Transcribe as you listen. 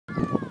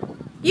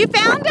You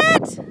found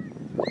it?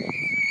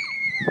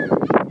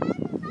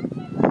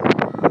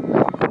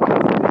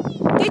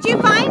 Did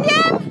you find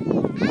him?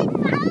 I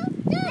found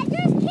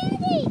there's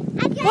candy.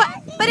 What?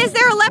 But is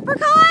there a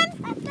leprechaun?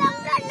 I found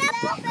a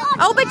leprechaun.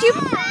 Oh, but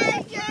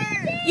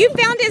you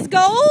found his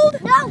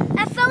gold? No,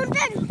 I found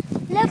a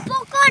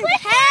leprechaun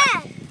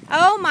hat.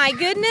 Oh my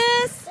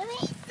goodness. Let me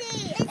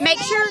see.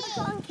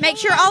 Make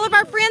sure all of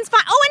our friends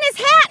find. Oh, and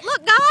his hat.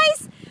 Look,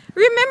 guys.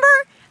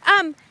 Remember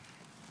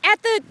at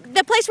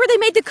the place where they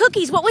made the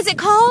cookies, what was it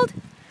called?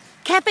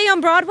 Cafe on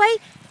Broadway?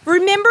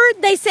 Remember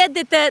they said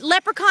that the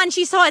leprechaun,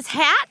 she saw his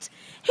hat?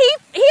 He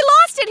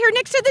lost it here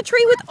next to the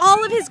tree with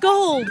all of his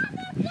gold.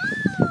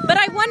 But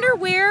I wonder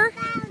where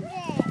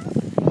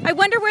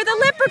the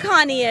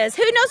leprechaun is.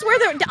 Who knows where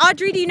the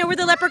Audrey, do you know where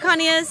the leprechaun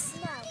is?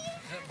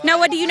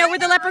 Noah, do you know where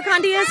the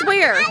leprechaun is?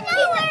 Where? I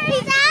know where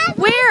he's at.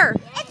 Where?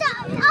 It's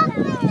up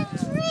the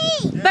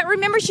tree. But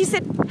remember she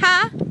said,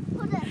 huh?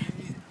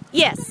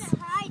 Yes.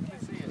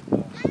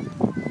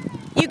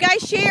 You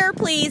guys share,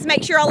 please.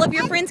 Make sure all of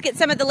your friends get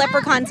some of the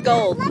leprechaun's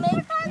gold.